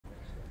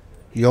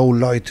Yo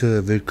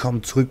Leute,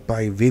 willkommen zurück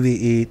bei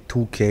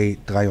WWE2K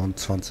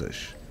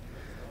 23.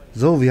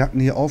 So, wir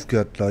hatten hier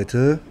aufgehört,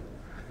 Leute.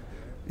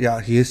 Ja,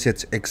 hier ist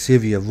jetzt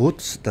Xavier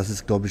Woods. Das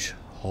ist, glaube ich,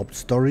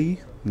 Hauptstory,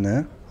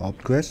 ne?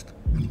 Hauptquest.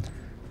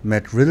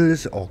 Matt Riddle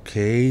ist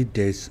okay.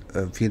 Der ist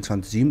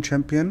 24/7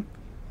 Champion.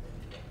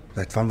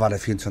 Seit wann war der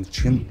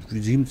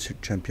 24/7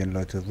 Champion,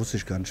 Leute? Wusste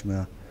ich gar nicht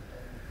mehr.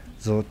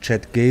 So,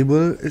 Chad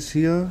Gable ist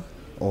hier.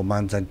 Oh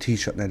Mann, sein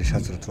T-Shirt, ne? Ich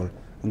hasse das voll.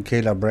 Und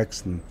Kayla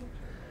Braxton.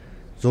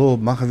 So,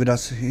 machen wir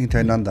das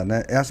hintereinander,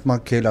 ne?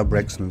 Erstmal Kayla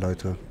Braxton,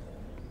 Leute.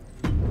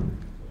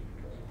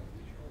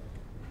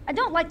 I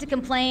don't like to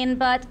complain,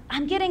 but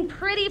I'm getting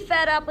pretty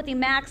fed up with the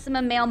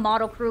maximum male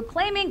model crew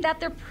claiming that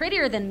they're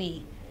prettier than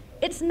me.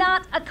 It's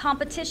not a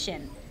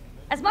competition.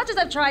 As much as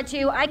I've tried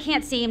to, I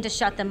can't seem to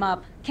shut them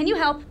up. Can you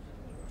help?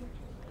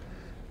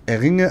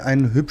 Erringe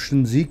einen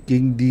hübschen Sieg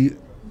gegen die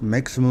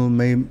Maximum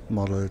Male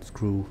Models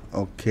Crew.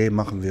 Okay,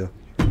 machen wir.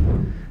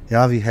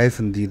 Ja, wir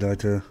helfen die,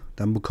 Leute.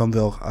 Dann bekommen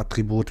wir auch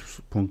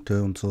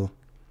Attributpunkte und so.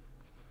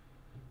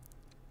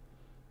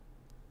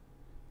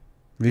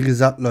 Wie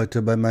gesagt,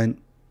 Leute, bei meinem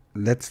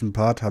letzten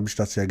Part habe ich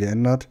das ja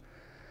geändert.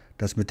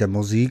 Das mit der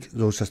Musik,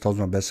 so ist das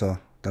 1000-mal besser.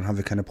 Dann haben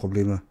wir keine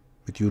Probleme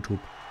mit YouTube.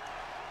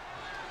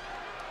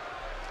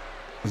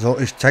 So,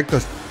 ich zeig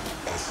das.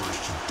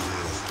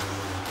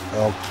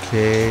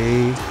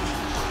 Okay.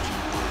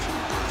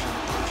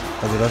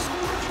 Also das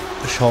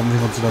schauen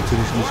wir uns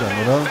natürlich nicht an,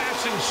 oder?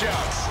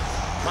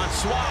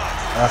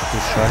 Ach du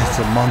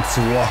Scheiße,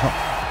 Mansour.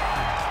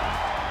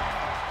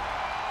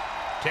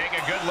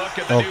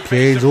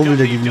 Okay, so will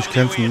der gegen mich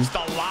kämpfen.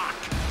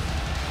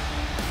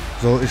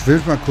 So, ich will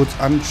es mal kurz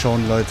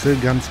anschauen, Leute,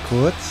 ganz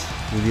kurz,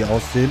 wie die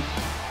aussehen.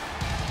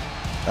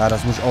 Ja,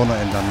 das muss ich auch noch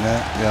ändern,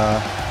 ne?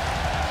 Ja.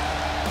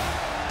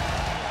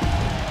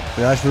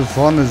 Ja, ich will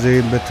vorne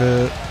sehen,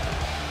 bitte.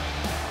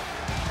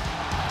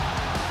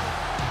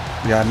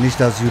 Ja, nicht,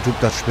 dass YouTube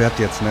das sperrt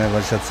jetzt, ne?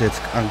 Weil ich das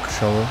jetzt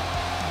anschaue.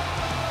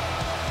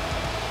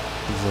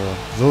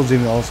 So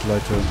sehen wir aus,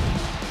 Leute.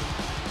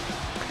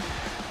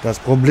 Das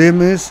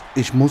Problem ist,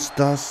 ich muss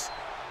das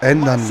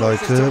ändern,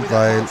 Leute,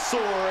 weil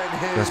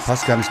das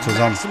passt gar nicht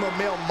zusammen.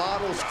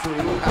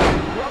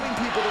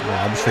 Ja,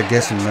 habe ich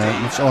vergessen, ne?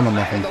 Muss ich auch noch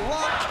machen.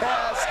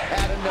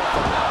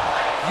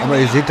 Aber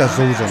ihr seht das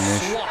sowieso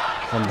nicht.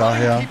 Von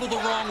daher.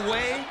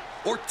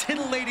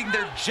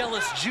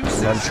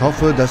 Ja, ich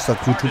hoffe, dass das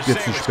YouTube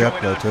jetzt nicht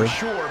sperrt, Leute. Das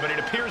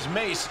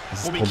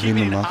ist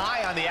Probleme macht.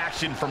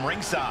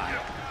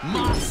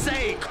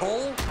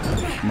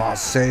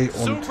 Marseille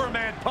und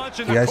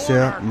wie heißt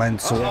der? Mein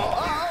Sohn.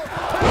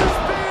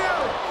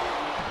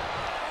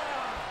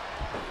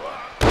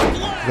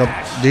 Ich glaube,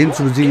 den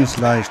zu besiegen ist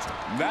leicht.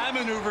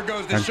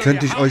 Dann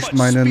könnte ich euch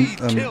meinen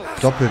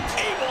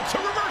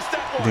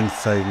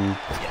Doppelt-Dings zeigen.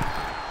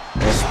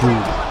 Er ist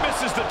gut.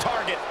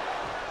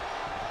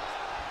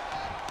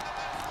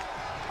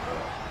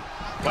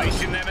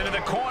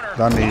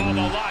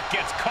 Daneben.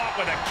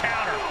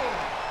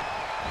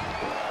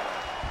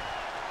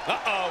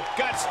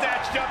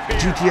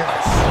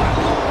 GTS.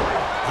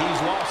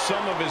 He's lost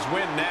some of his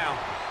wind now.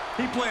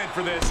 He planned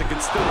for this and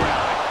could still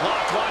rally.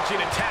 Locke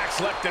launching attacks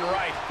left and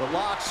right. The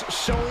Locke's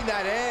showing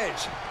that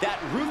edge, that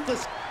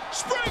ruthless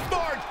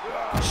springboard,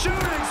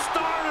 shooting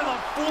star to the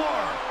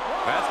floor.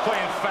 That's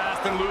playing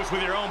fast and loose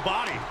with your own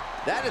body.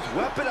 That is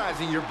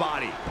weaponizing your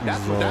body.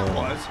 That's what that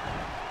was.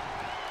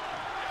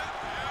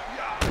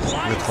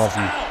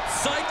 Getroffen.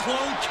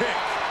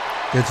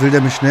 Jetzt will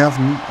der mich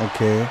nerven.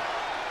 Okay.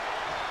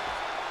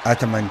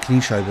 Alter, meine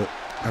Kniescheibe.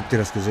 Habt ihr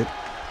das gesehen?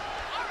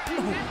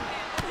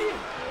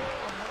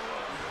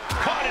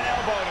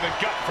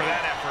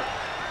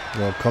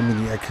 So, komm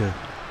in die Ecke.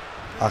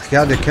 Ach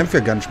ja, der kämpft ja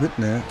gar nicht mit,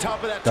 ne? Ich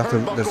dachte,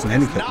 das ist ein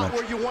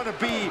Handicap-Match.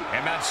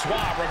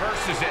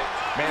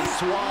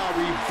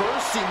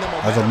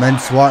 Also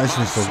Mansour ist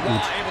nicht so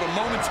gut.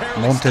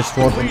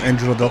 Montesford und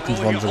Angelo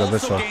Dawkins waren sogar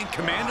besser.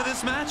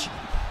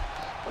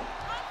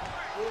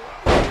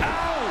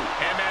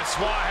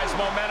 Has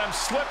momentum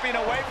slipping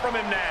away from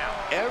him now.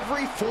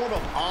 Every form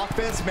of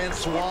offense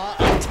Mansour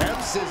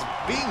attempts is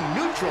being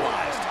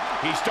neutralized.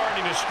 He's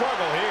starting to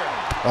struggle here.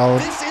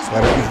 Out.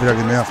 Er hat mich wieder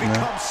genervt, ne?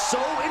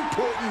 So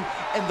important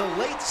in the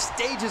late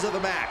stages of the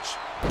match.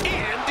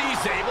 And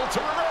he's able to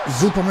reverse.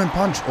 Superman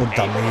Punch und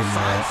daneben,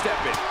 ne?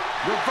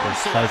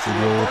 Scheiß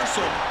Idiot.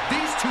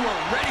 These two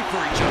are ready for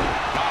each other.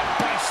 A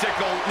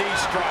bicycle knee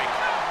strike.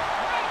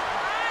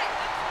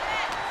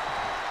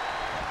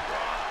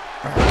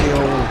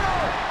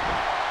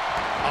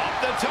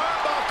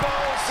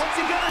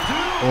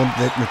 Und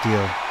weg mit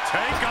dir.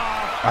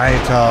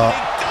 Alter.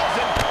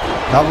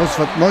 Da, wo ich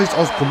was Neues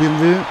ausprobieren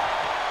will,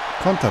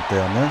 kontert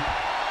der, ne?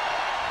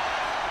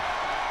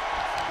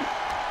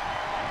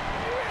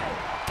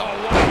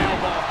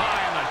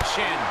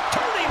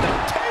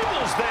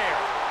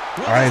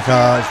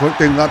 Alter, ich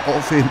wollte den gerade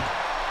aufheben.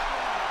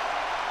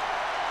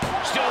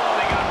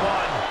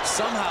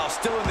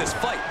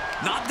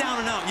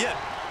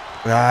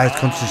 Ja, jetzt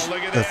konnte ich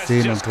das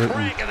sehen und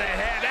drücken.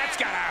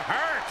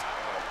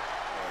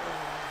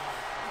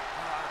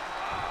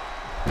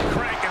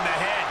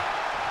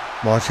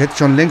 Boah, ich hätte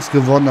schon längst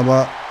gewonnen,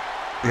 aber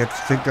jetzt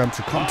fängt er an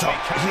zu kontern.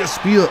 Hier ist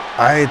Spiel.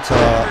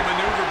 Alter.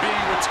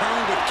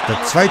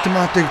 Das zweite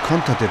Mal hat der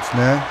gekontert jetzt,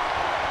 ne?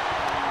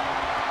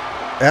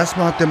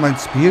 Erstmal hat der mein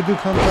Spiel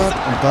gekontert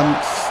und dann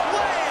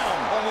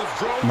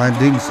mein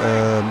Dings,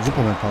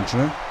 Superman Punch,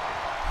 ne?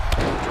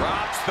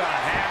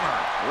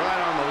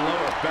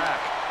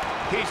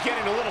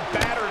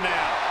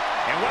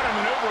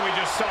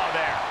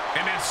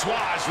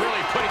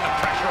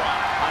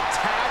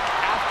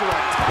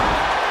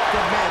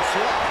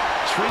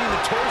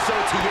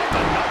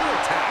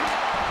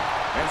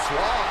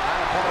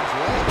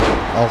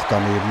 Auch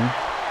daneben.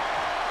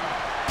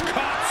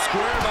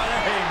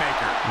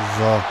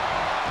 So.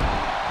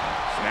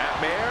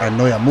 Ein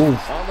neuer Move.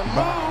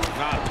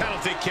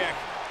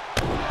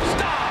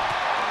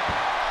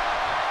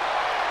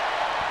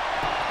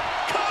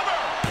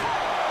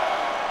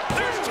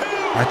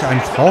 Alter,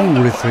 ein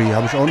Frauenreferee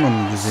habe ich auch noch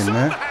nie gesehen,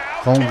 ne?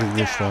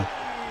 Frauenregister.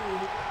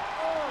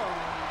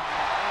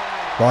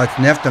 Boah, jetzt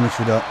nervt er mich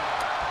wieder.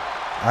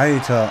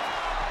 Alter.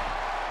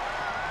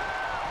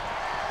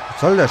 Was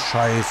soll der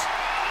Scheiß?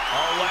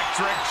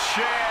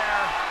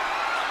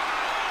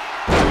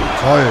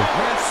 Toll.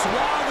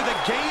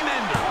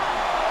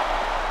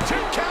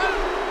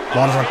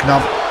 Boah, das war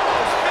knapp.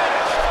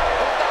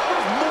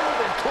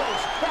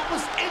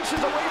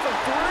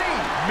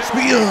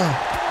 Spiel!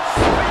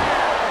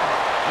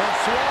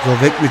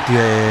 So, weg mit dir,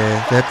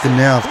 ey. Der hat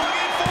genervt.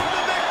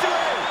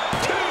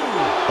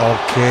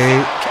 Okay,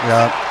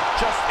 ja.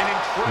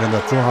 Wenn du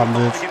das so haben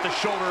willst.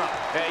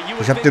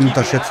 Ich hab den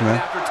unterschätzt,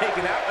 ne?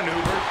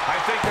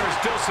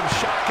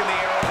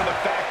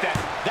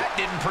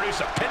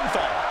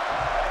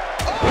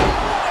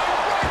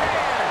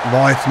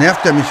 Boah, jetzt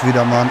nervt er mich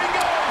wieder, Mann.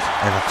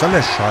 Ey, was soll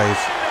der Scheiß?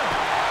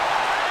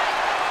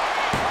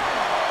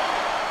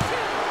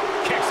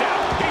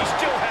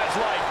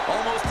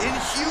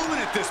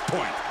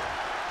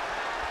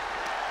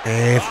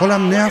 Ey, voll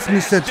am Nerven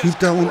ist der Typ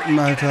da unten,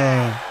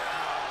 Alter.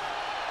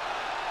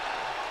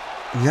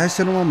 Wie heißt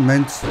der nochmal?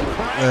 Mace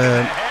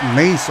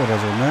oder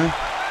so, ne?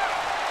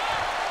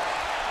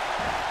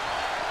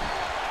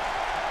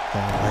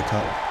 Boah,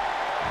 Alter.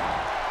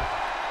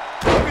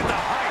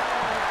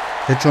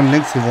 Hätte schon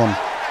längst gewonnen.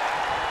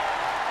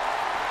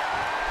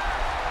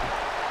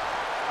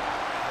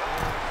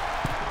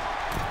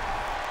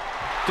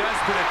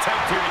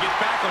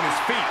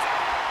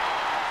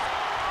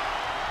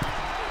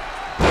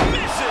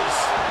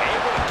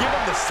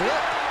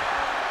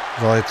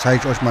 So, jetzt zeige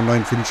ich euch mal einen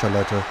neuen Finisher,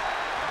 Leute.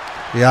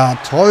 Ja,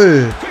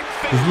 toll.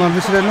 Wie viel Mal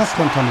willst du denn noch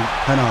kontern?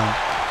 Keine Ahnung.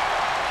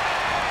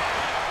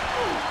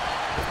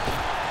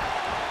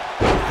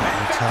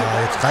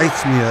 Alter, jetzt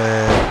reicht's mir,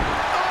 ey.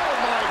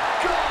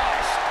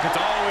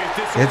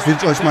 Jetzt will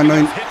ich euch mal einen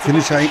neuen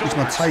Finisher eigentlich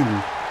mal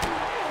zeigen.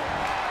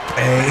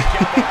 Ey.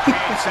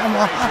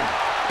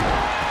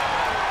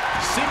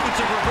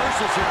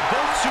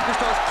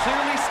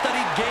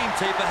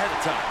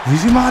 Wie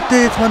viel Mal hat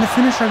der jetzt meine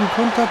Finisher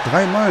gekontert?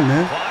 3 Mal,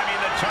 ne?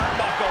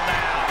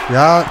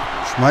 Ja,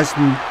 schmeißt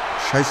ein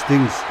scheiß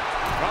Dings.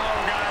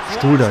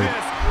 Stuhl dahin.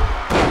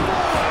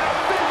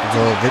 So,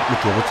 weg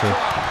mit dir, bitte.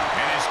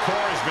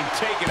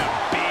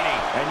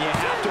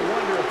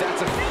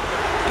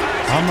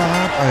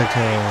 Hammerhart,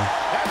 Alter.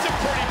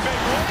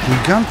 Die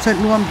ganze Zeit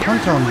nur am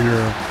Kontern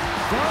hier.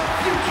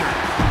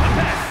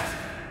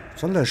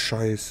 Was soll der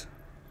Scheiß?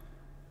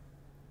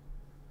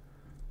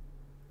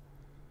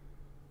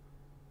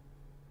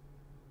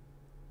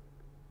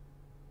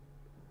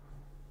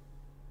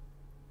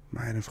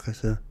 Meine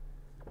Fresse.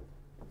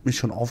 Mich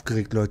schon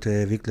aufgeregt, Leute,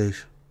 ey,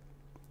 wirklich.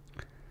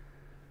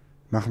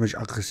 Mach mich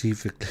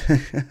aggressiv, wirklich.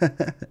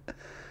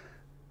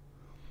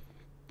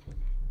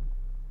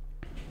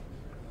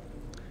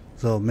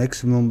 So,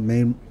 Maximum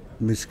Main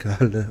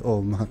Missskala.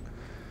 Oh Mann.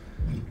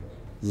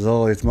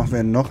 So, jetzt machen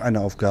wir noch eine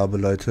Aufgabe,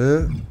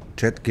 Leute.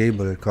 Chat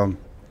Gable, komm.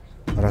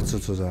 Was dazu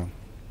zu sagen?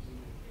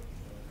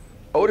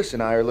 Otis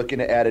and I are looking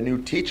to add a new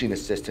teaching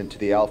assistant to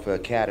the Alpha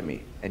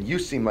Academy, and you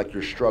seem like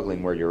you're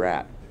struggling where you're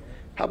at.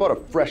 How about a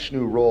fresh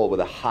new role with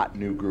a hot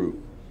new group?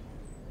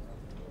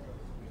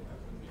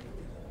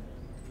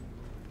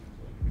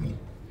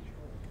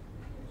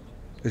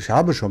 Ich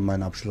habe schon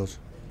meinen Abschluss.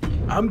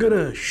 I'm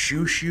gonna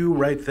shush you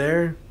right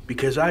there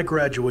because I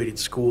graduated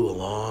school a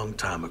long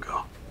time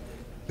ago.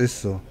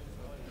 Ist so.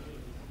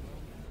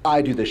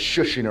 I do the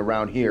shushing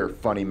around here,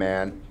 funny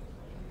man.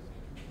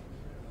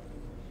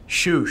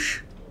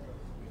 Shush.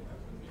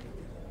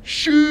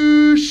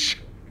 Shush!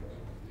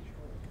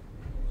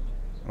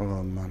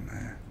 Oh Mann,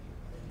 ey.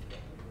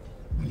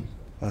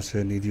 Was für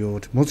ein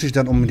Idiot. Muss ich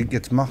dann unbedingt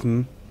jetzt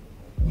machen?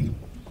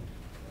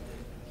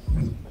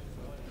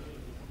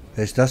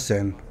 Wer ist das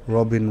denn?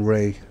 Robin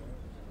Ray.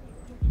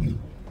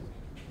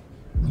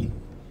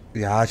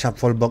 Ja, ich hab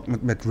voll Bock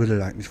mit Matt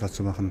Riddle eigentlich was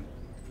zu machen.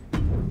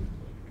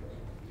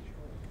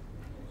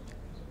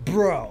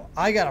 Bro,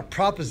 I got a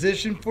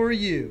proposition for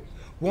you.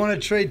 Want to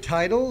trade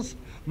titles?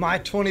 My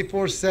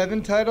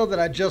 24/7 title that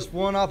I just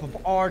won off of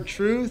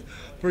R-Truth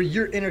for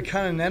your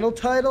Intercontinental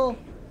title?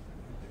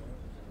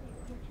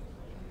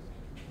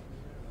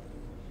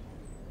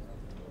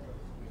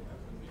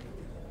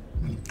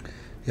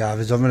 Ja,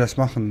 wie sollen wir das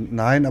machen?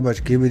 Nein, aber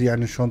ich gebe dir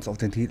eine Chance auf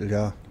den Titel,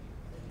 ja.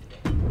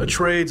 A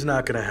trade's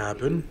not gonna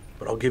happen,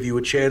 but I'll give you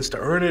a chance to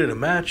earn it in a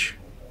match,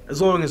 as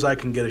long as I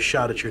can get a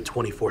shot at your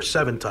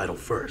 24/7 title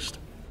first.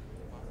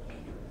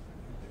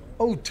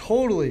 Oh,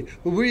 totally.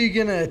 But where are you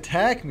gonna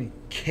attack me?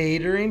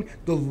 Catering?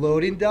 The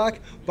loading dock?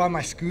 By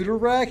my scooter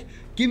rack?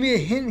 Give me a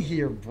hint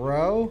here,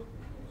 bro.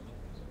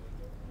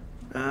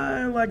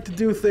 I like to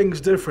do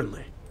things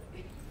differently.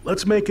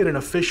 Let's make it an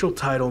official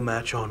title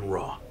match on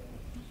Raw.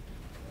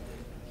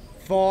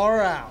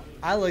 Far out.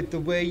 I like the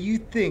way you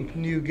think,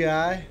 new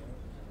guy.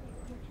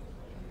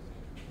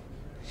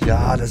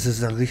 Ja, das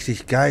ist dann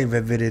richtig geil,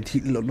 wenn wir den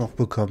Titel noch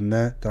bekommen,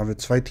 ne? Da haben wir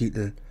 2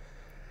 Titel.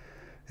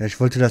 Ja, ich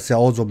wollte das ja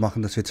auch so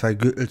machen, dass wir 2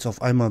 Gürtels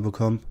auf einmal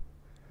bekommen.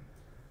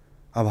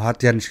 Aber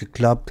hat ja nicht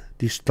geklappt.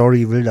 Die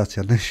Story will das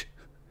ja nicht.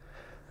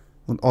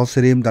 Und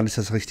außerdem, dann ist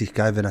das richtig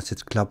geil, wenn das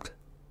jetzt klappt.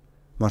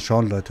 Mal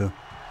schauen, Leute.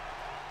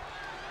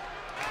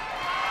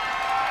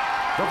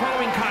 The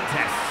following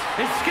contest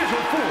is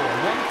scheduled for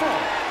one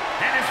fall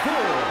and is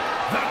for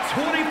the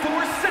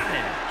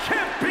 24/7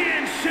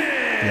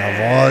 Championship.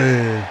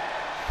 Jawohl.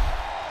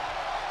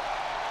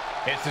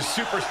 It's the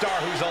superstar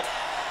who's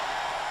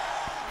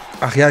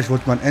Ach ja, ich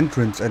wollte mein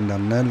Entrance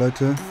ändern, ne,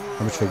 Leute?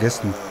 Hab ich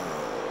vergessen.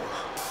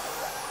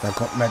 Da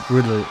kommt Matt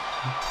Riddle.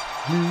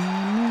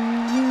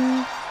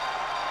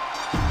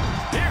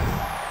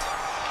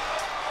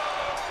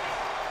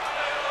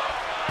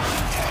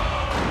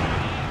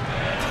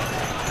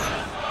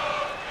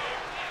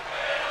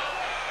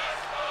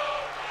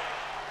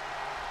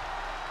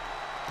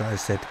 Da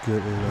ist der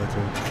Gürtel,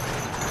 Leute.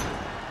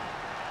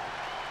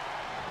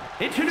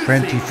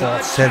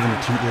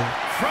 24/7-Titel.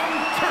 from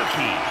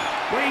Turkey,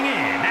 weighing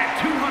in at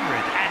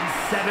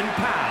 207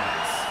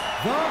 pounds,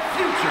 the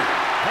future,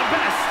 the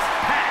best,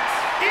 Pat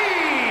E.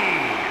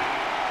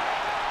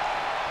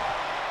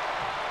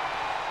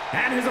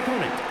 And his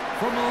opponent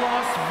from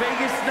Las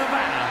Vegas,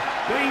 Nevada,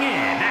 weighing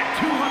in at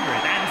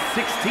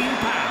 216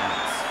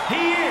 pounds,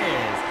 he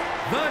is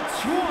the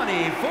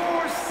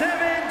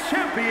 24/7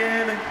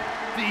 champion,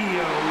 the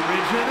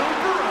original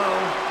bro,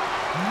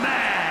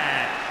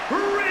 Matt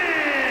Riddle.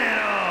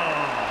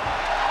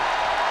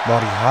 Boah,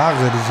 die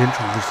Haare, die sehen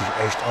schon richtig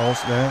echt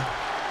aus, ne?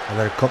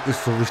 Aber der Kopf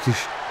ist so richtig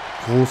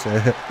groß,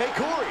 ey. Hey,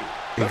 Corey.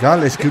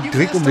 Egal, es geht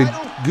direkt um den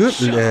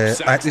Gürtel,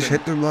 Eigentlich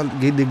hätte man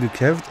gegen den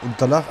gekämpft und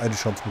danach eine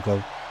Chance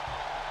bekommen.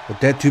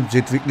 Und der Typ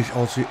sieht wirklich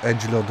aus wie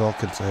Angelo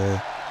Dawkins,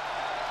 ey.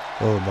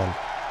 Oh Mann.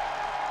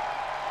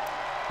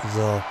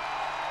 So.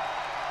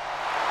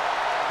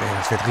 Ey,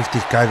 das wird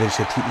richtig geil, wenn ich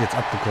den Titel jetzt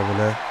abbekomme,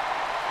 ne?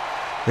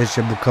 Wenn ich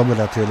den bekomme,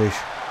 natürlich.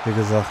 Wie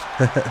gesagt.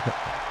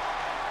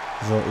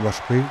 So,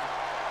 überspringen.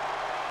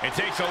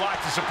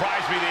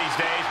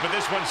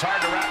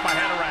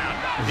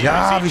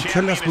 Ja, wir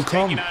können das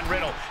bekommen.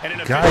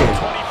 Geil.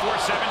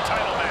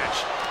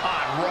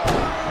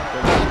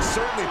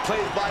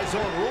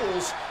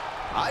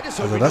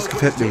 Also das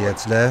gefällt mir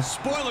jetzt, ne?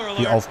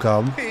 Die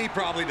Aufgaben.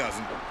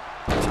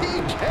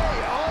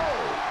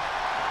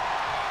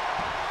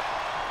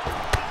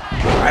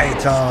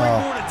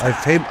 Alter, ein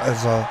Fame,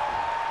 also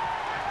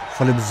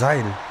von dem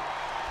Seil.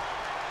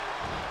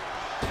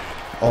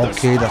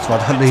 Okay, das war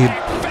daneben.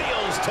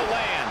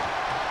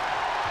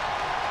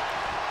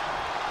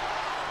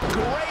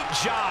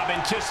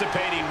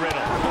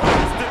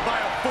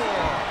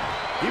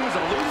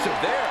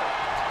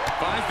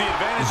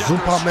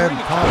 Superman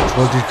Punch,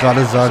 wollte ich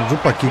gerade sagen.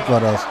 Super Kick war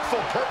das.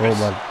 Oh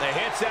Mann.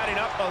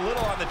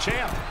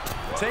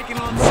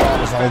 Boah,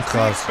 das war auch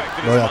krass.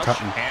 Neue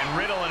Attacken.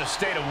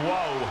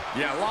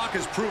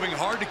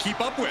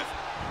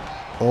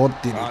 Und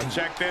DDT.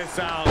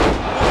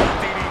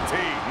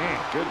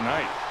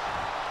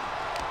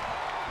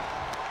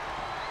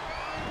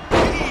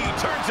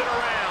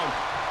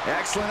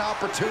 Excellent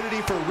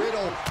opportunity for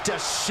Riddle to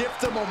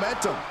shift the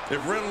momentum.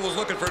 If Riddle was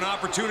looking for an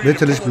opportunity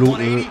Bitte nicht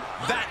bluten.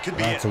 that could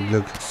be Ja, it. zum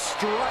Glück.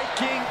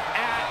 Striking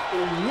at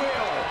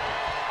will.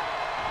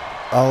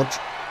 Autsch.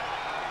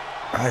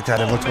 Alter,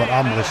 der wollte meinen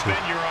Arm brechen.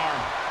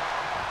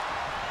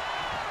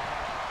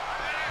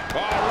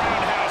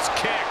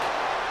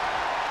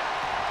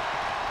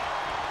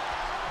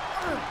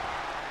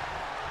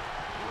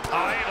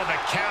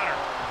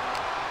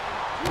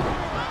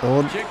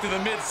 Und Kick to the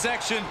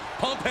midsection.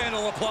 Pump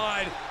handle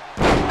applied.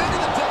 Into the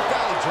Death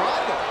Valley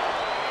driver.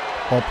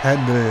 Hop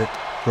Handle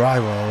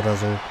Driver oder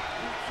so.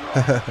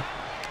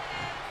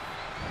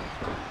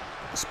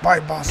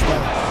 Spybuster.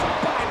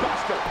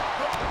 Spinebuster.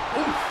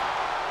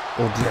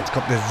 Und jetzt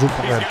kommt der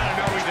Superman.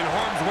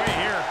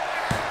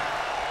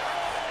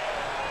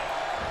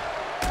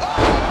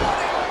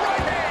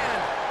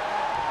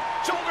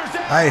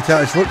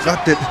 Alter, ich wollte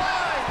gerade den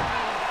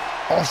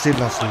ausstehen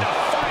lassen.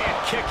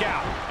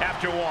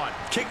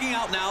 Kicking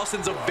out now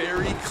sends a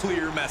very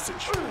clear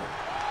message.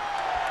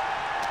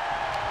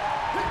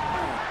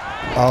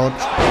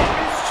 Autsch.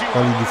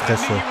 Voll in die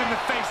Fresse.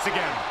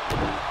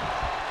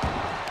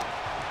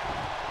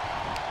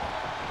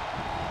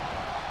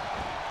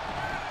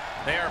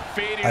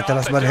 Alter,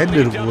 lass meine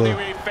Hände in Ruhe.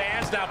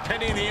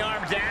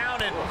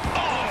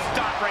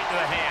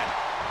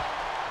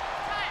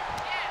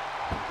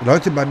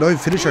 Leute, meinen neuen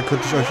Finisher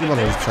könnte ich euch immer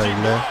noch nicht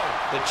zeigen, ne?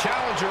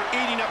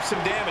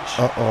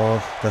 Oh oh,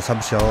 das habe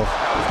ich ja auch.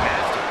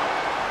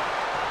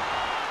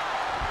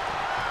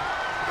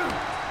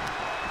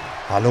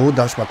 Hallo,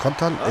 darf ich mal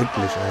kontern?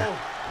 Endlich, ey.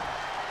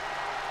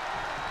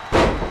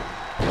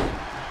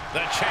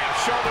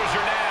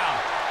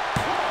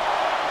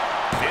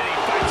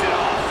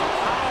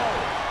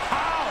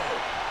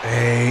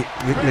 Ey,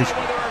 wirklich.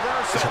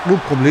 Ich habe nur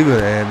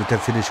Probleme, ey, mit der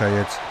Finisher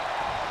jetzt.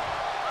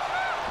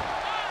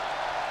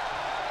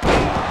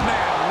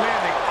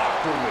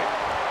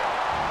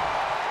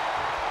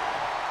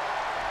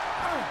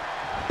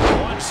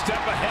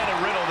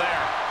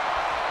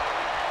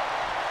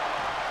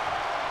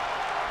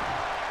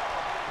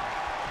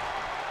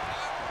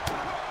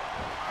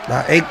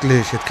 Na,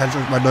 endlich. Jetzt kann ich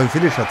euch meinen neuen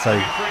Finisher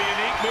zeigen.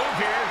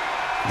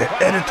 Der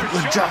Attitude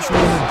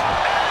Adjustment.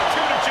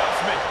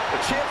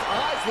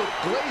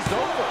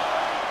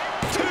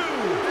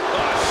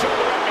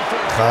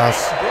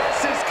 Krass.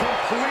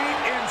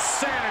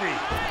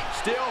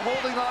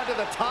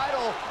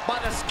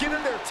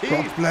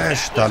 Drop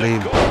Flash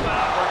daneben.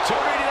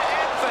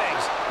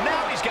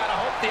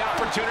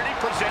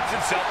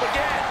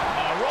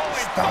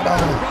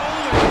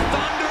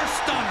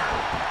 Stunner.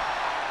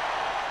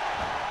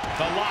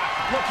 The lock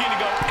looking to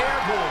go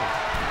airborne.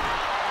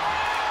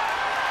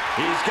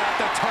 He's got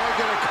the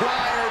target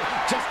acquired.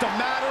 Just a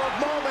matter of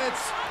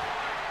moments.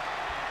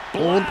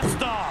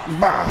 Blast off.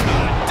 Bam.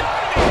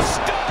 Diving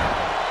stunner.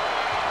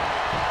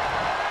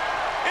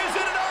 Is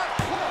it enough?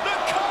 The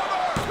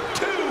cover.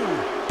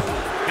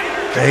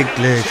 2.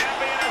 Endlich.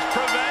 Champion has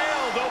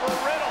prevailed over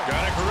Riddle.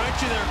 Gotta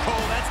correct you there,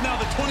 Cole. That's now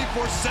the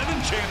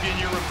 24/7 champion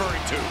you're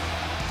referring to.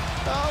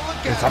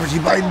 Jetzt habe ich die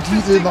beiden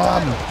Titel,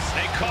 Mann.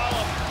 They call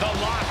him the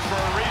Lock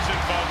for a reason,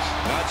 folks.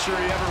 Not sure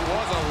he ever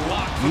was a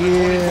lock for the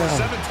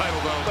 24/7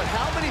 title, though. But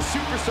how many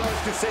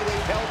superstars can say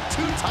they've held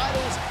 2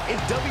 titles in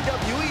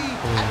WWE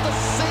at the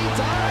same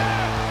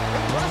time?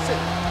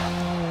 Impressive.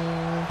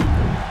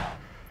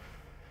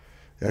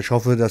 Ja, ich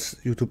hoffe, dass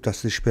YouTube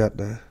das nicht sperrt,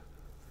 ne?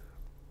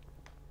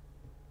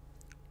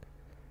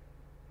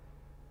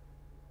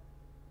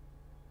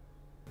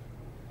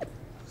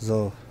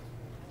 So.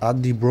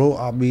 An die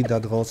Bro-Armee da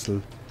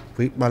draußen.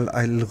 Bringt mal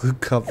einen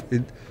Rückkampf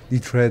in die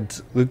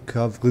Trends.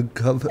 Rückkampf.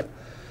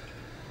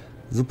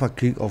 Super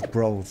King of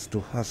Bros.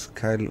 Du hast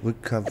keinen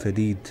Rückkampf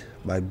verdient.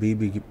 Mein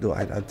Baby gibt nur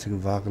einen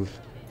einzigen Waren.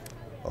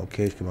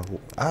 Okay, ich geh mal hoch.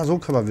 Ah, so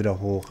kann man wieder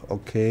hoch.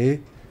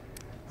 Okay.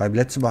 Beim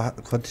letzten Mal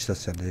konnte ich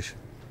das ja nicht.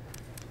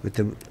 Mit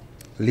dem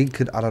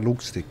linken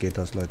Analogstick geht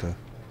das, Leute.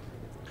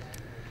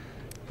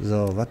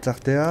 So, was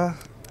sagt der?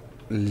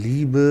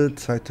 Liebe,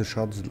 zweite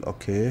Chancen.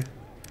 Okay.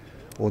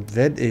 Und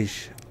wenn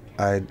ich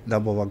ein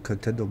Number One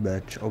Contender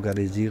Match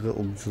organisiere,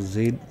 um zu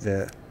sehen,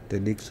 wer der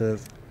nächste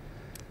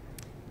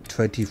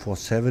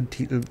 24/7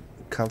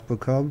 Titelkampf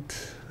bekommt.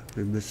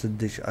 Wir müssen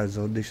dich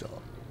also nicht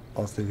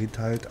aus dem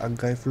Hinterhalt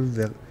angreifen,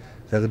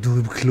 während du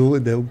im Klo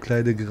in der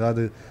Umkleide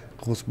gerade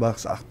groß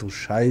machst. Ach du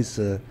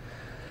Scheiße.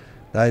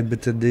 Nein,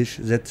 bitte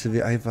nicht. Setzen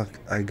wir einfach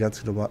ein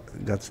ganz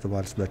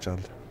normales Match an.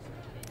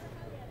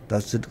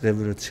 Das sind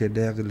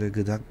revolutionäre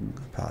Gedanken,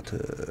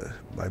 Pate.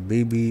 Mein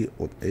Baby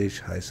und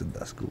ich heißen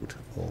das gut.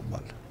 Oh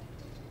Mann.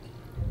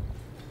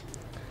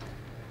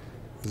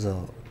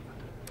 So.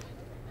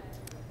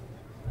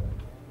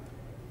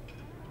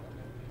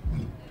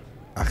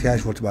 Ach ja,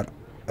 ich wollte mal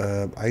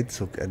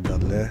Einzug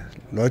ändern, ne?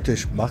 Leute,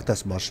 ich mach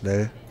das mal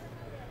schnell.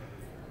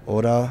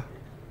 Oder?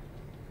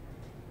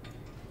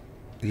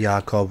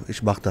 Ja, komm,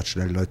 ich mach das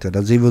schnell, Leute.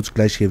 Dann sehen wir uns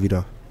gleich hier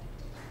wieder.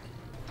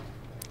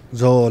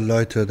 So,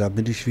 Leute, da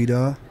bin ich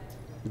wieder.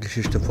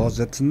 Geschichte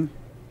fortsetzen.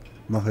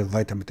 Mache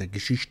weiter mit der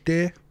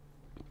Geschichte.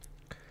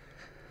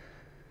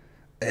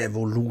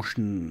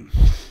 Evolution.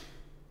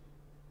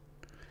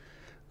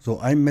 So,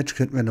 ein Match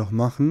könnten wir noch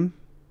machen.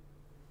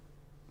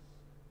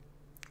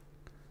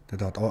 Der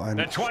dauert auch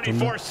eine Stunde.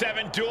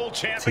 24/7 dual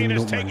champion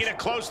is taking a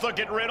close look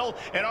at Riddle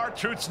and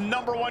R-Truth's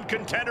 #1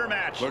 contender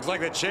match. Looks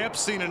like the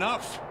champ's seen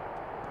enough.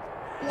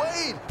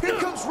 Wait, here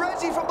comes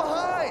Reggie from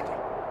behind.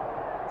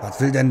 Was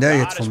will denn der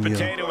jetzt von mir?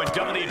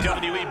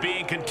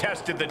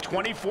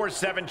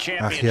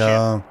 Ach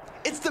ja.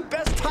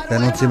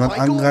 Wenn uns jemand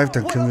angreift,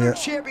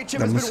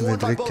 dann müssen wir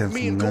direkt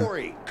kämpfen,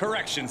 ne?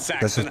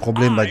 Das ist das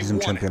Problem bei diesem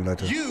Champion,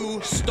 Leute.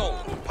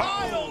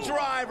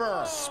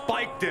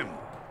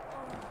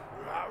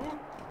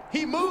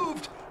 He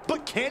moved,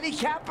 but can he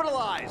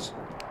capitalize?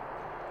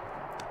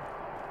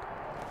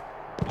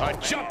 A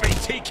jumping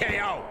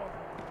TKO.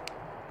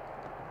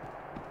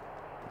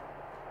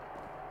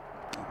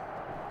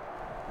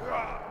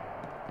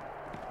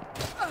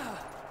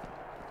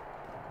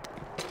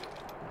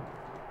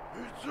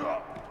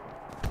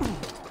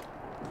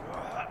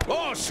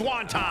 Oh,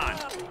 Swanton!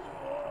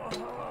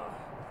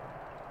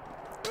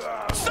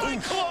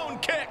 Cyclone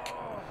kick!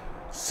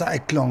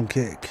 Cyclone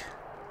kick.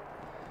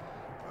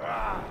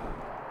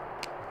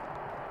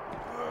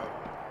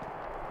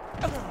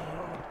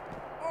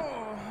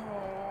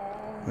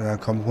 Ja,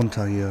 komm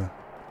runter hier.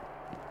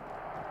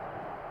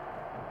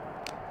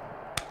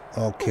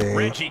 Okay.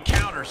 Reggie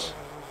counters.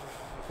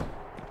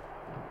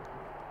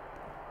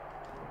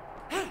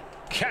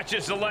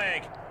 catches the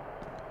leg.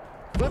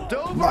 Flipped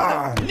over.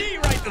 Bam. Knee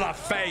right to the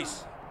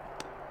face.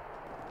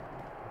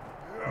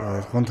 So,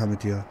 jetzt runter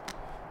mit dir.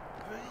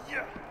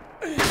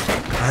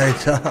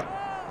 Alter.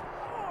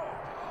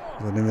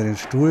 So, nehmen wir den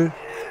Stuhl.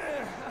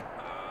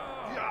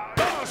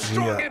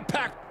 Hier.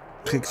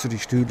 Kriegst du die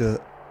Stühle.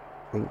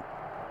 Oh.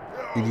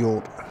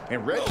 Idiot.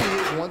 And Reggie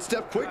is one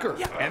step quicker.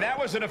 And that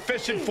was an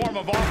efficient form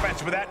of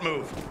offense with that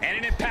move. And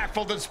an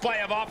impactful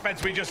display of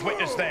offense we just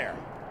witnessed there.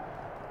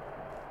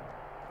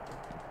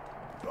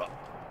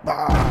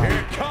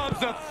 Here comes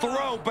the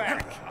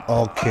throwback.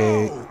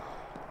 Okay.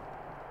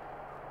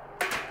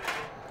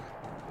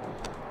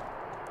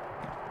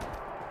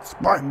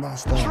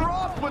 Spinebuster.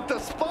 Drop with the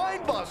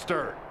spine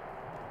buster.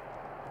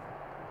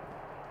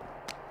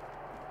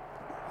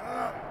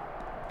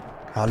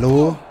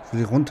 Hallo? Ich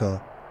will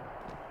runter.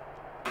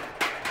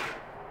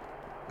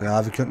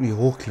 Ja, wir könnten hier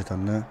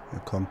hochklettern, ne? Ja,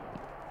 komm.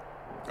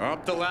 Up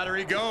the ladder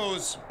he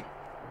goes.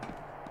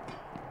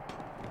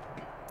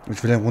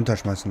 Ich will den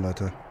runterschmeißen,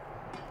 Leute.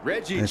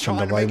 Reggie Wenn ich schon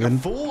trying to dabei make a bin.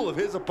 fool of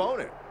his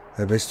opponent.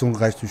 Der Bestung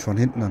reißt mich von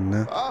hinten an,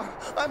 ne?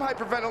 I'm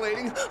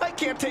hyperventilating. I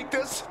can't take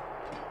this.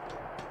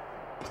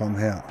 Komm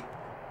her.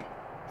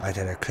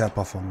 Alter, der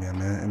Körper von mir,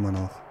 ne? Immer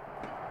noch.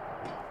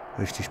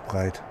 Richtig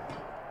breit.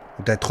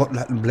 Und der Trottel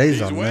hat einen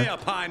Blazer, He's way ne?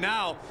 up high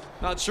now.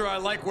 Not sure I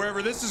like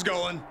wherever this is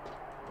going.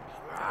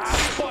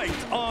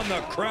 Spiked on the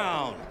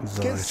crown.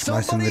 So, jetzt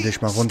schmeißen wir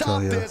dich mal runter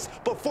hier.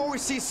 Before we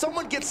see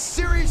someone get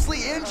seriously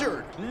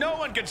injured. No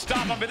one can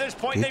stop him at this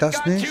point. Geht They've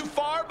das gone nicht? too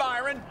far,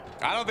 Byron.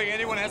 I don't think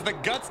anyone has the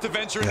guts to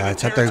venture Ja, into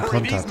jetzt the hat er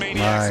territory these gekontert. maniacs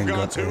Mein have gone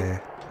Gott, to. ey.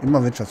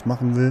 Immer wenn ich was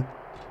machen will,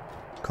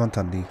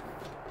 kontern die.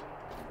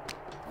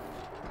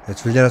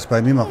 Jetzt will der das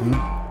bei mir machen.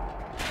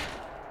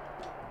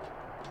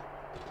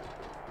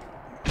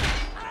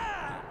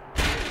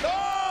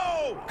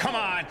 Oh, come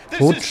on. This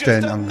is just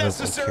Todstellenangriff,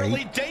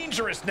 unnecessarily okay.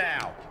 dangerous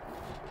now.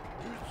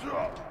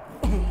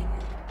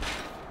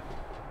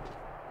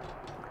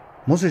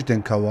 Muss ich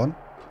den kauern?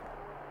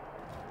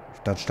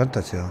 Da stand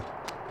das ja.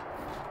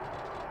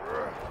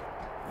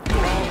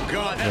 Oh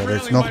God, that So, really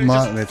jetzt might have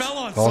nochmal, just jetzt fell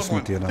on raus someone.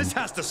 mit dir dann. This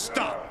has to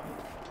stop.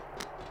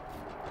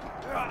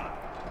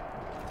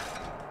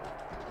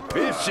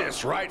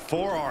 Vicious right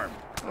forearm.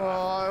 Oh,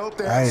 I hope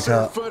they have Alter.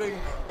 sure footing,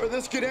 or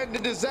this could end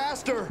in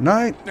disaster.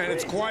 Nein! And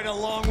it's quite a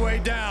long way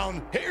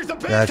down. Here's the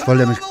big Ja, jetzt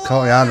wollte er mich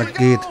kauern. Ja, das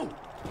geht.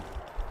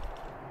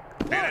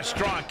 And a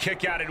strong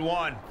kick out at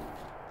one.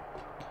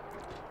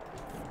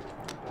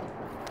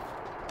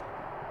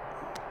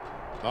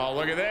 Oh,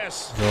 look at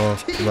this.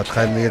 So,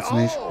 übertreiben wir jetzt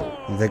nicht.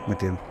 Und weg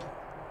mit dem.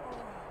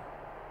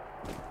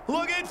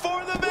 Looking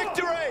for the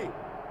victory.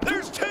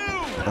 There's two.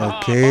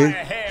 Okay. Oh, by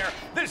a hair.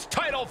 This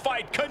title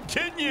fight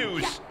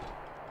continues.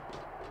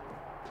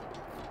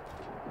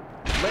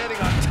 Landing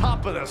on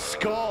top of the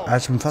skull. Ah,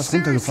 ich bin fast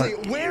runtergefallen.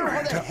 Seriously, where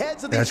are the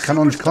heads of Ja, these ich kann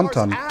auch nicht superstars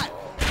kontern. at?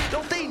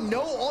 Don't they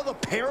know all the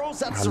perils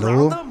that Hallo?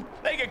 surround them?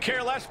 They could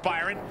care less,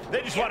 Byron.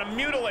 They just want to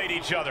mutilate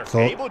each other. So,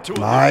 Able to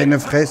meine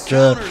Fresse.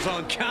 Counters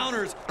on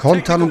counters.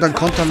 Kontern und dann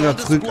Technical kontern wieder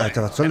prowess on zurück. display.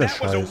 Alter, was soll And der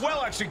that was a Scheiß?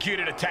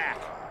 well-executed attack.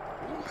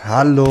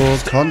 Hallo,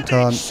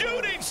 kontern.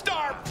 Shooting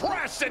star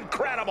press,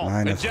 incredible.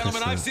 Meine And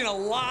gentlemen, I've Fresse. seen a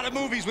lot of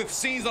movies with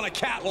scenes on a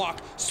catwalk.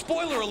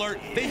 Spoiler alert,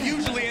 they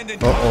usually end in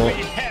Oh. Holy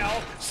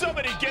hell!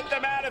 Somebody get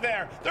them out of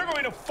there. They're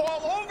going to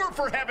fall over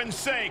for heaven's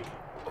sake.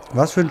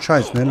 Was für ein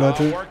Scheiß, ne,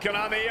 Leute? Working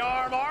on the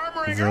arm,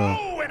 armoring. So,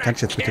 Oh, and kann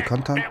ich a jetzt bitte kick.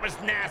 kontern? That was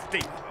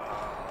nasty.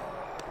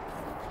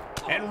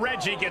 And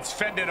Reggie gets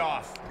fended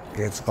off.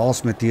 Jetzt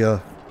raus mit dir.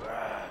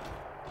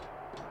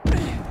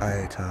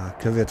 Alter,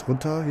 können wir jetzt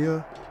runter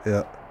hier?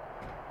 Ja.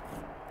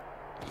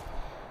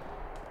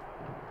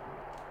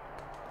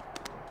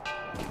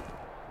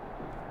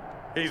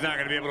 He's not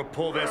going to be able to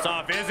pull this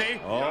off, is he?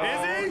 Oh,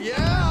 Is he?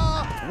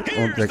 yeah.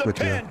 Here's weg the mit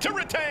dir. pin to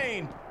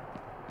retain.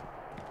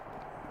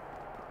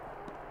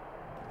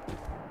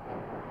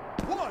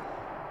 One,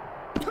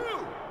 two,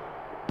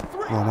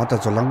 three. Warum hat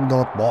das so lange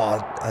gedauert?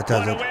 Boah, Alter,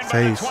 What a so win by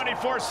the Face.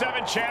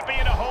 24/7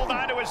 champion to hold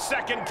on to his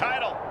second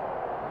title.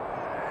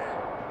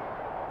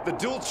 The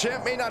dual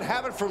champ may not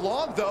have it for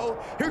long, though.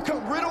 Here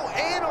come Riddle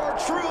and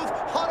R-Truth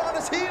hot on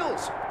his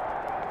heels.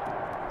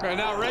 And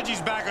now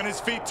Reggie's back on his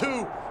feet,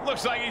 too.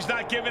 Looks like he's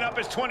not giving up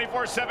his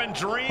 24/7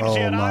 dreams Oh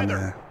yet Mann,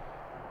 either.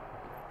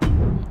 ey.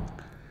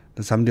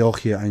 Das haben die auch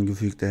hier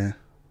eingefügt, ey.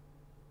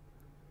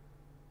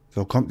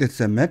 So, kommt jetzt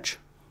der Match.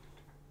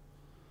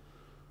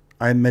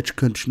 Ein Match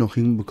könnte ich noch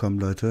hinbekommen,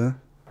 Leute.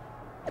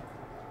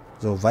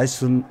 So,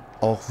 weißt du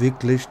auch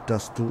wirklich,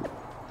 dass du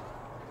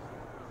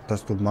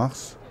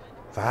machst?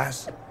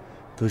 Was?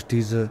 Durch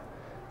diese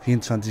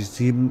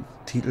 24/7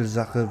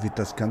 Titelsache wird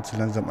das Ganze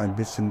langsam ein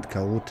bisschen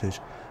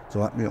chaotisch.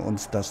 So hatten wir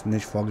uns das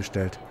nicht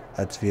vorgestellt,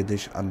 als wir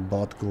dich an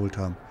Bord geholt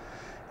haben.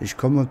 Ich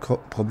komme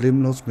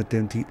problemlos mit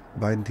den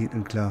beiden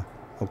Titeln klar.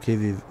 Okay,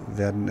 wir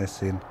werden es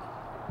sehen.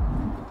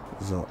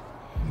 So.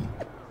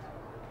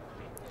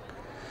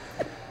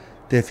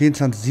 Der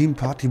 24/7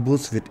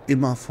 Partybus wird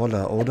immer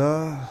voller,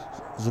 oder?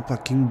 Super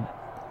King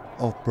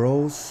of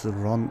Bros,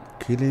 Ron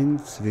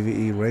Killings,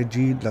 WWE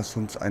Reggie. Lasst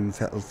uns ein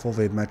Fatal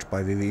 4-Way Match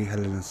bei WWE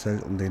Hell in a Cell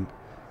um den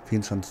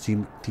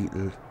 24/7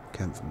 Titel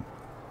kämpfen.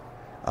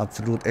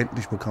 Absolut,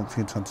 endlich bekam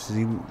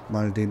 24/7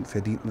 mal den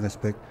verdienten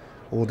Respekt.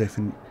 Oh,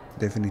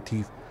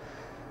 definitiv.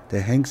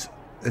 Der Hanks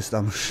ist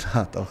am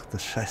Start, auch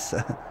das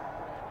Scheiße.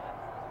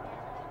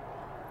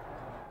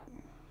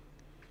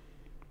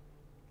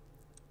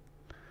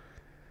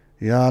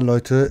 Ja,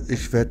 Leute,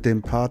 ich werde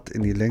den Part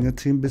in die Länge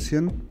ziehen ein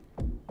bisschen.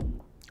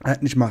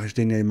 Eigentlich mache ich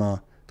den ja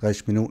immer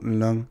 30 Minuten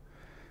lang.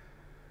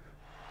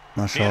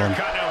 Mal schauen.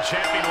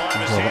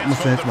 So, was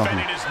muss man jetzt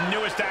machen?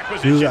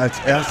 Führe als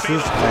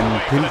erstes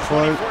einen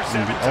Pinfall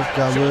in die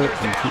Aufgabe,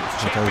 den Typen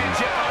zu verteidigen.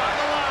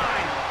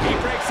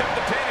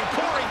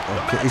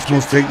 Okay, ich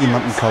muss direkt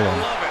jemanden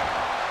covern.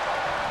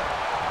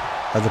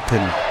 Also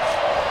Pin.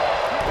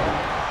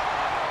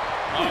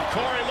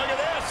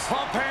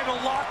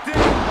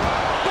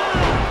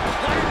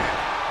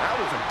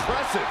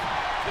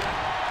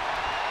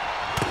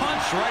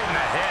 Right in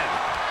the head.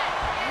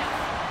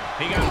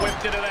 He got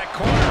whipped into that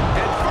corner.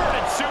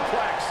 Inverted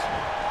suplex.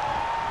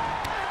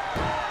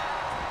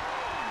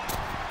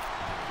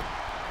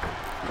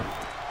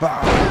 Wow.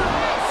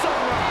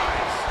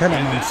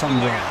 Pennerman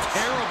Sunrise.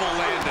 Terrible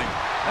landing.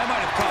 That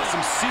might have caused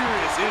some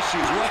serious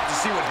issues. We'll have to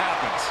see what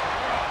happens.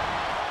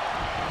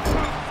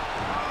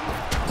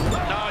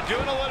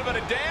 Doing a little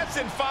bit of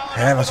dancing.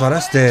 Hä, was war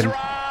das denn?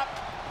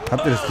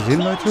 Habt ihr das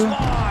gesehen, Leute?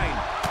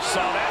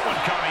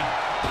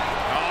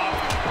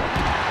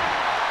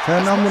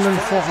 Phänomenal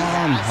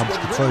Vorarm, hab ich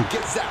gezeugt.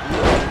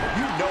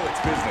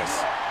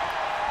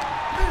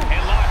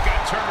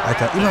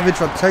 Alter, immer wenn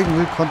ich was zeigen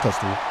will, konterst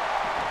du.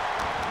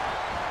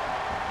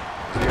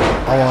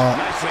 Aua.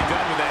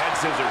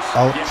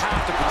 Autsch.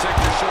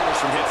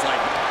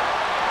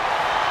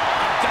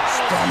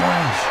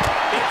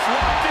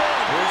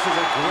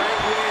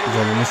 So,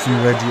 wir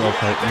müssen Reggie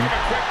aufhalten.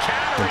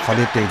 Dann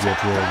verliert der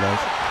Idiot wieder gleich.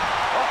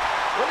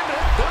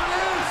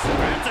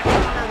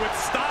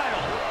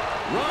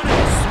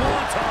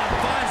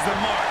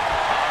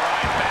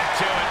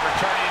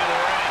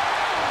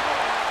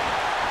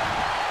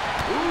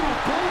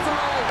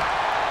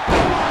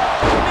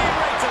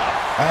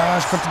 Ah,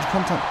 ich konnte nicht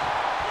kontern.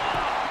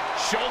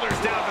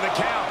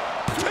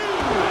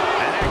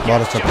 Boah,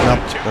 das war knapp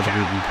da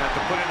drüben.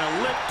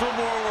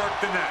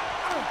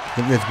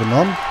 Sind wir jetzt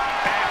benommen?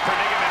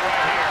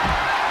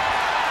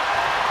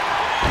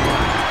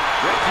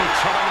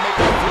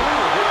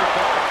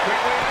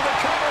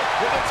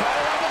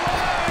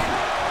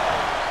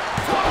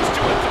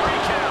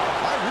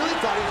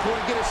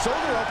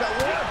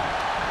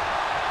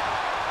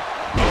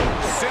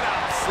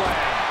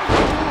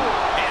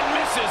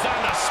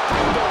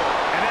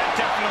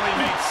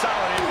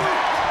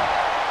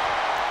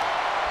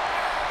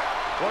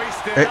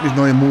 Endlich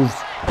neue Moves.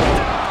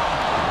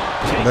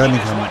 Learning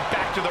haben.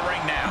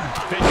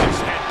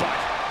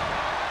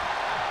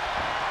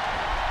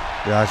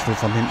 Ja, ich will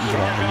von hinten wieder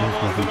einen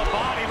Move machen.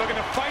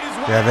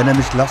 Ja, wenn er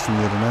mich lassen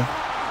würde, ne?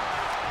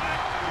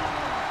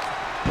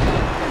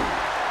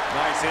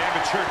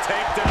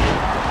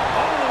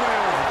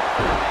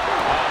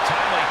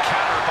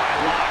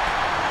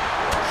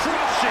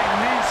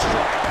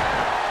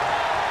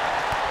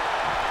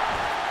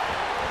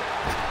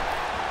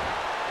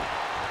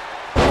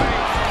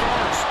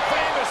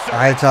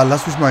 Alter,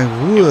 lass mich mal in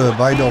Ruhe.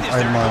 Beide auf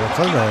einmal. Was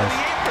soll das?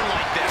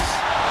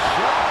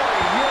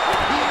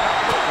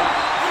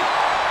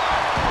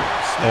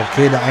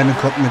 Okay, der eine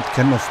kommt mit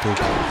Candlestick.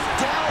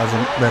 Also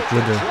mit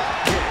WÜRDE.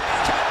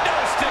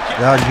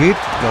 Ja, geht.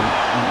 Dann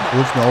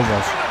holst mir auch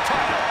was.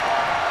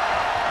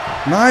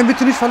 Nein,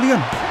 bitte nicht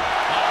verlieren.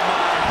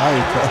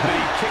 Alter.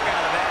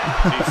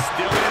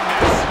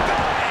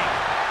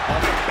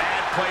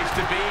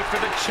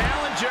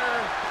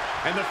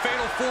 And the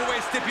fatal four-way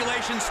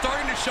stipulation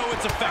starting to show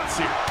its effects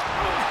here.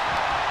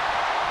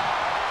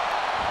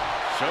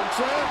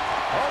 Chokeslap?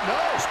 Oh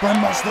no!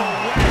 Spinebuster.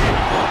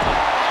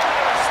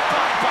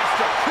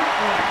 Spinebuster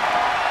quickly.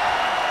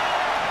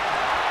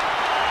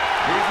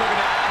 He's looking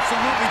to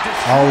absolutely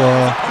destroy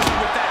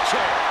with that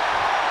chair.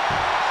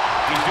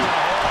 He's doing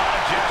a whole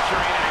lot of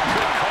gesturing and it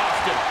could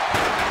cost him.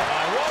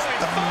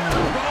 Rolling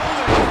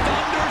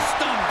thunder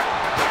stunner.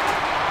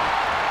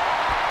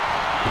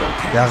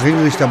 Der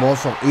Ringrichter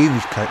braucht auch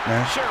Ewigkeit,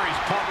 ne? Sure,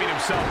 he's pumping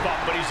himself up,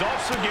 but he's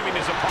also giving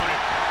his opponent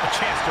a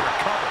chance to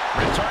recover.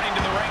 Returning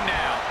to the ring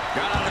now.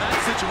 Got out of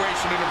that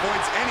situation and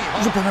avoids any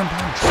harm. Superman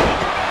Punch.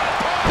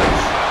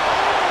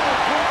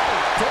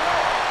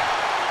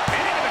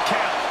 Into the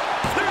count.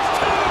 There's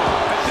two.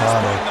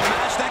 Schade. The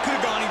match that could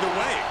have gone either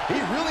way. He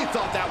really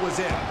thought that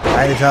was it.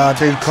 Alter,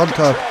 den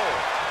Konter.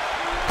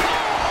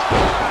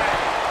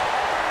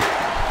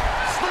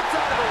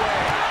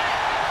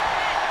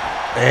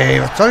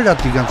 Ey, was soll das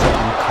die ganze Zeit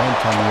am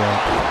Countern hier?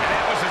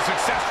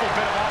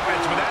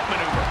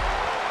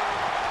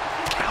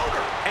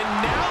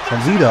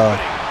 Komm wieder.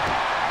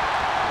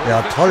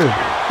 Ja, toll.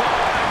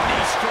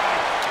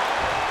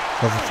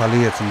 Ich hoffe, ich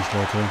verliere jetzt nicht,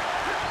 Leute.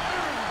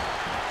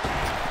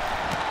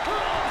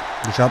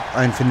 Ich habe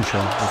einen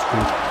Finisher, das ist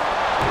gut.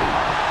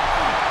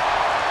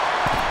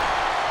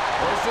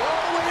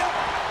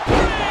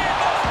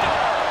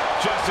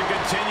 Just a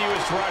continuous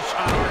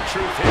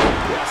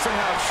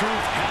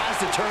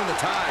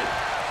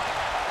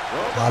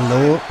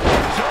Hallo.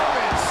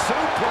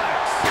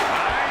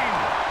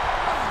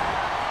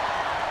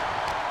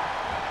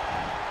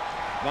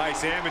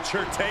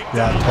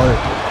 Ja, toll.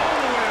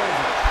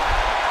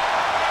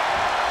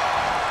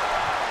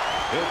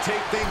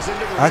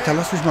 Alter,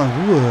 lass mich mal in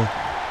Ruhe.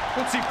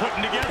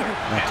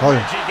 Ja,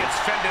 toll.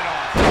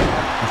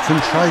 Ich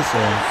finde scheiße,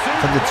 ey.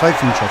 Ich hab dir 2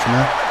 Finishers,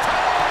 ne?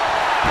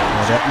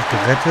 Ja, der hat mich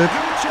gerettet,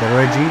 der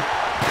Reggie.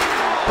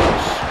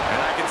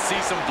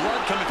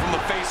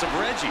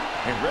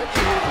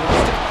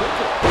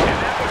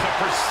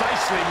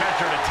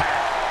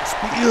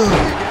 Spiel.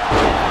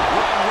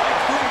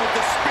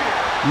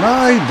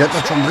 Nein, der hat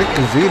das schon direkt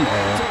gesehen,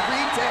 ey.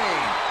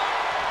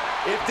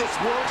 If this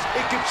works,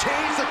 it could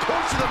change the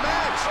course of the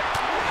match.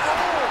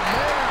 Oh,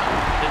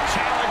 man. The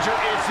challenger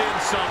is in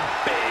some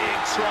big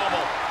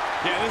trouble.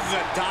 Yeah, this is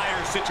a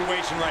dire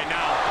situation right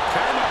now.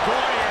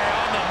 McGuire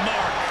on the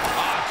mark.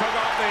 Took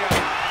off the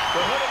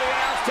hood of the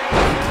ass tape.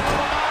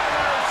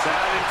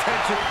 Sad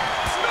intention.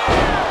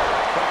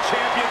 The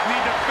champions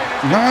need to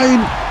finish. Nein!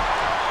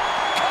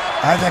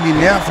 Alter, die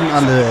nerven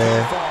alle,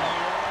 ey.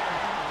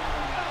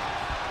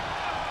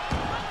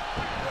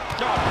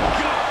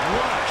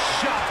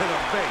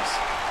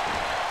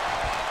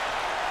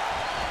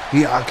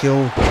 Hier,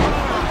 Akio.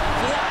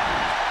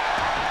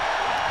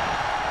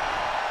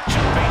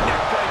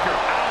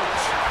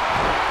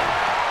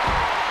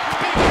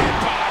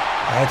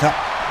 Alter.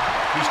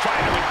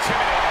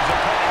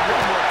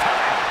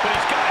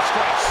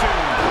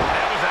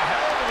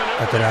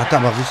 Alter, der hat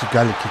aber richtig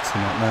geile Kicks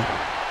gemacht, ne?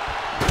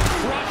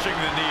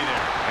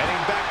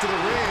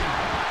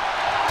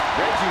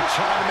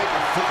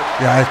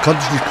 Ja, jetzt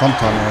konnte ich nicht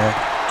kontern, ey.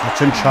 Das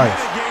ist ein Scheiß.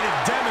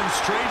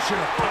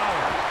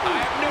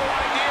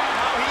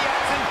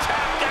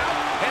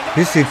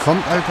 Bis ihr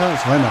kommt, Alter,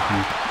 ist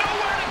Weihnachten.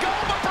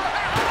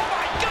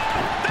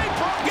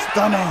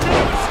 Stunner.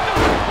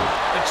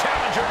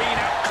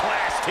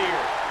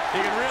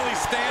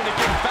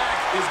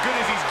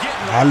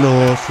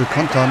 Hallo, für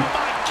Kontern.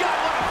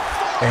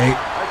 Ey.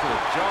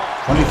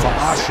 Von die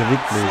Verarsche,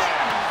 wirklich.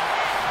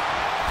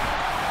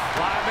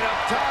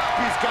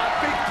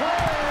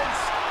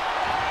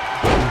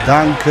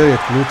 Danke,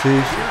 jetzt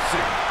blutig.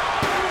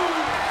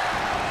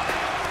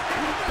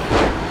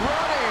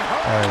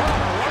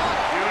 Alter.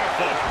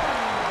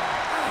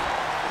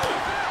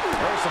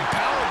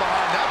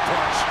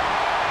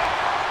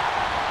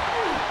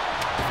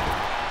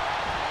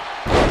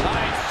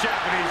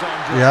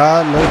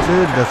 Ja,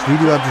 Leute, das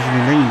Video hat sich in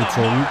die Länge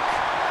gezogen.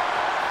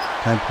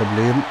 Kein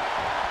Problem.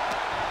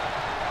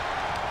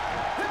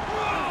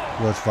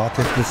 So, ich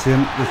warte jetzt ein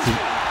bisschen,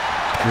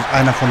 bis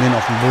einer von denen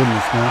auf dem Boden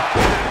ist, ne?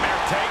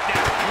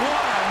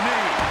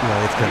 Ja,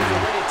 jetzt können wir.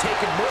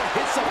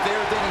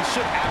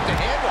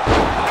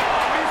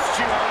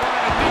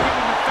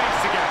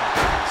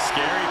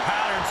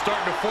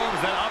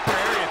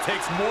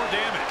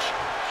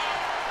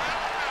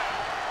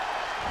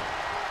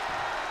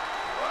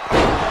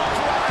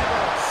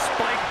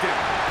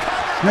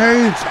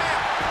 Schnell!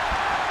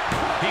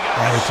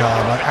 Alter,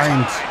 aber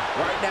 1.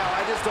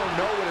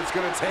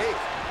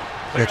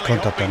 Jetzt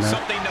kontert er, ne?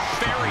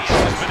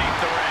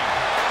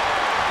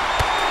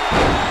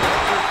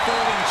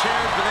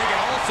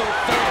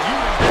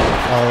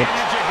 Out.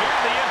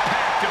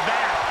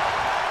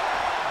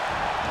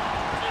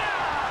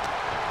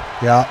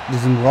 Ja,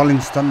 diesen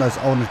Rolling Thunder ist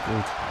auch nicht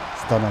gut.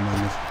 Stunner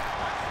meine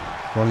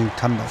ich. Rolling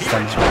Thunder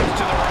Stunner.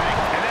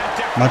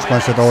 Manchmal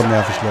ist das auch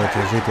nervig,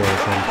 Leute. Seht ihr ja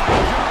schon.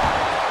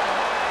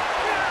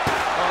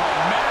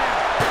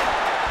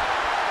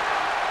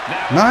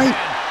 Nein!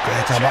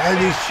 Alter, aber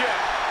eigentlich.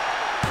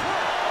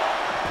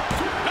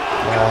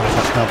 Oh, das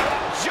war knapp.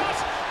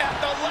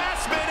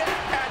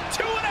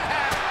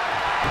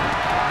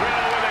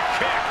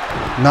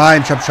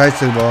 Nein, ich hab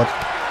Scheiße gebaut.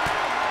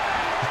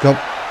 Ich glaube,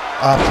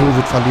 A2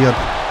 wird verlieren.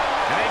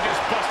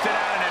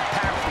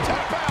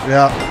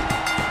 Ja,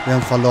 wir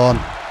haben verloren.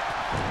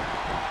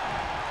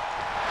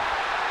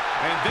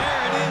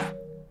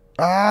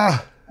 Ah,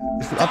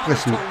 ich will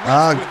abbrechen.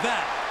 Ah,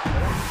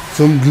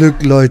 zum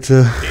Glück,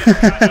 Leute.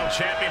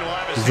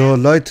 So,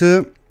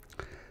 Leute,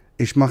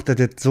 ich mache das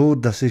jetzt so,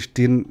 dass ich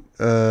den,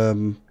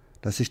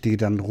 dass ich die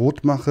dann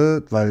rot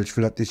mache, weil ich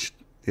will das nicht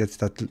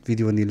jetzt das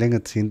Video in die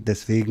Länge ziehen.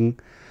 Deswegen,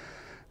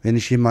 wenn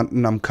ich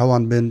jemanden am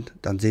Kauern bin,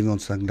 dann sehen wir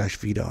uns dann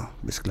gleich wieder.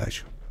 Bis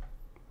gleich.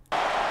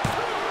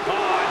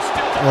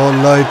 Oh,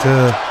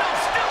 Leute.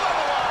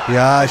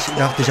 Ja, ich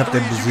dachte, ich habe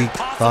den besiegt.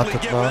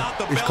 Wartet mal.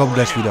 Ich komme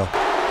gleich wieder.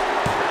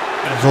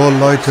 So,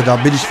 Leute, da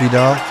bin ich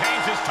wieder.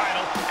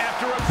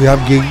 Wir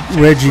haben gegen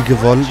Reggie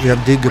gewonnen. Wir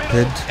haben den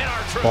gepinnt.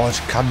 Boah,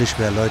 ich kann nicht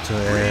mehr, Leute,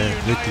 ey.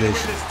 Wirklich.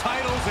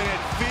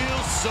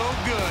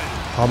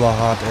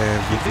 Hammerhart, ey.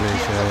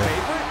 Wirklich, ey.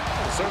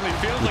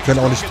 Wir können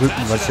auch nicht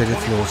drücken, was ist denn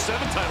jetzt los?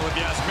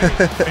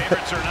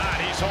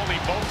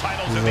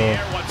 So.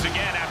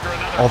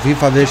 Auf jeden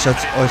Fall will ich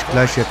jetzt euch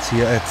gleich jetzt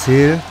hier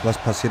erzählen, was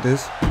passiert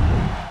ist.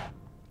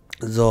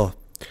 So.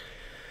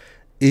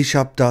 Ich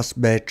habe das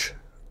Match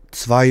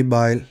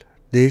zweimal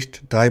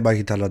nicht dreimal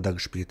hintereinander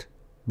gespielt.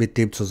 Mit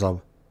dem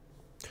zusammen.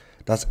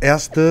 Das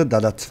erste,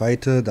 dann das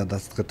zweite, dann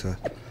das dritte.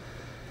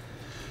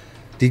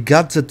 Die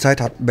ganze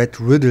Zeit hat Matt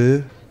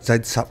Riddle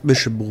sein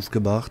Submission-Move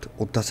gemacht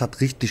und das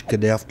hat richtig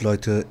genervt,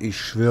 Leute. Ich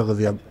schwöre,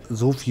 wir haben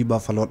so viel mal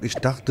verloren. Ich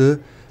dachte,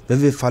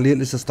 wenn wir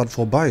verlieren, ist es dann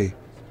vorbei.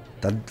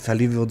 Dann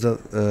verlieren wir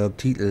unser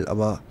Titel,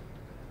 aber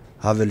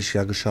haben wir nicht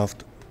ja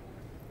geschafft.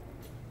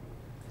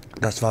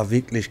 Das war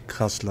wirklich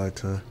krass,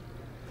 Leute.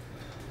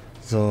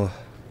 So.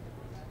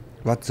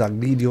 Was sagen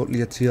die Idioten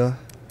jetzt hier?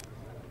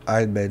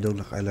 Einmeldung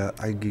nach einer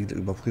eingehenden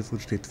Überprüfung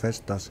steht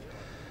fest, dass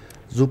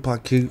Super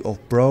King of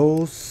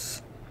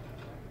Bros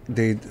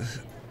den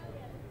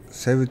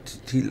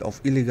 70 Titel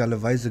auf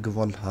illegale Weise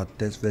gewonnen hat,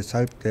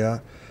 weshalb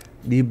der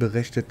nie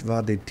berechtigt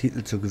war, den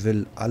Titel zu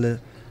gewinnen. Alle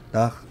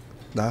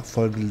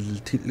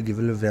nachfolgenden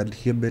Titelgewinne werden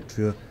hiermit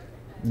für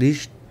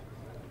nichtig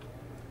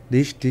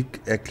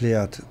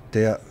erklärt.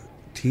 Der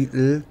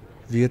Titel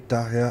wird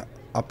daher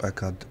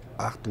aberkannt.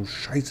 Ach du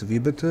Scheiße, wie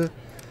bitte?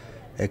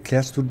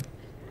 Erklärst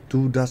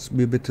du das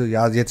mir bitte?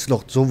 Ja, jetzt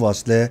noch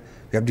sowas, ne?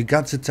 Wir haben die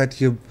ganze Zeit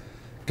hier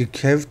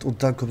gekämpft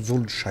und dann kommt so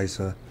ein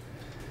Scheiße.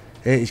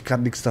 Ey, ich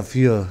kann nichts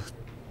dafür,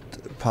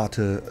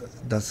 Pate.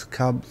 Das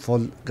kam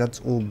von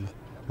ganz oben.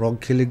 Wrong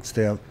Killings,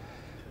 der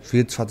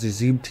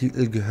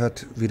 24/7-Titel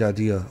gehört wieder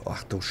dir.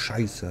 Ach du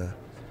Scheiße.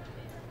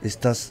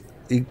 Ist das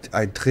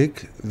irgendein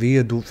Trick?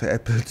 Wehe, du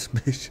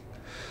veräppelst mich.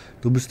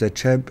 Du bist der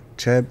Champ,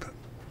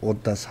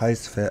 und das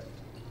heißt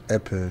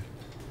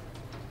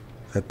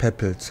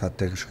verpeppelst, hat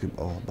der geschrieben.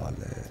 Oh Mann,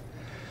 ey.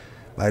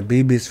 Mein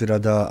Baby ist wieder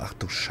da. Ach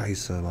du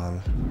Scheiße,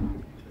 Mann.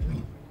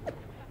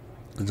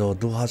 So,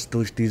 du hast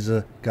durch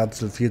diese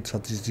ganzen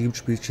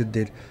 24/7-Spielchen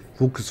den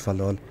Fokus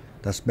verloren.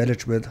 Das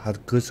Management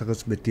hat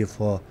Größeres mit dir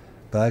vor.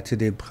 Behalte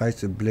den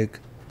Preis im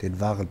Blick, den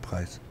wahren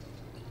Preis.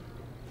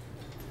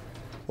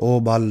 Oh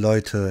Mann,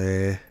 Leute,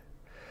 ey.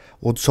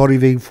 Und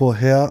sorry wegen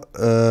vorher.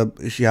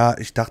 Ich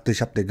dachte,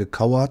 ich habe den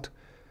gekauert.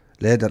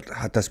 Ne, dann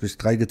hat das bis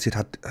 3 gezählt,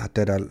 hat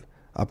der dann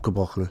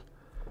abgebrochen.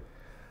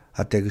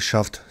 Hat der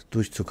geschafft,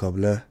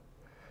 durchzukommen, ne?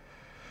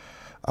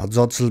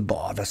 Ansonsten,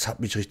 boah, das hat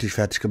mich richtig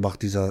fertig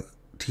gemacht, dieser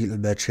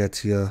Titelmatch jetzt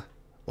hier.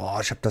 Boah,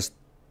 ich habe das...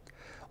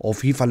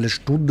 Auf jeden Fall eine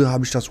Stunde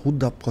habe ich das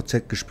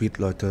 100% gespielt,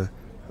 Leute.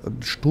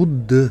 Eine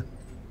Stunde.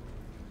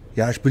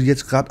 Ja, ich bin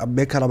jetzt gerade am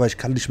Meckern, aber ich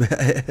kann nicht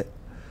mehr.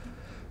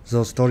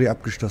 So, Story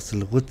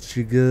abgeschlossen.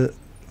 Rutschige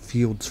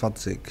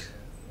 24.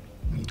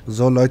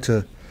 So,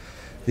 Leute.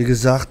 Wie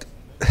gesagt,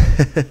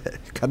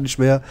 ich kann nicht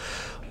mehr.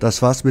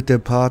 Das war's mit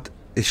dem Part.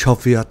 Ich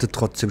hoffe, ihr hattet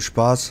trotzdem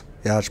Spaß.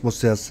 Ja, ich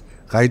musste erst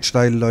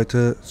reinschneiden,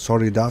 Leute.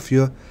 Sorry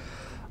dafür.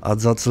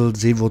 Ansonsten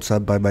sehen wir uns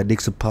dann bei meinem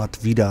nächsten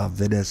Part wieder,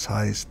 wenn es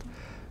heißt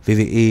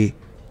WWE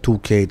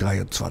 2K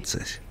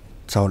 23.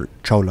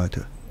 Ciao,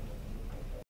 Leute.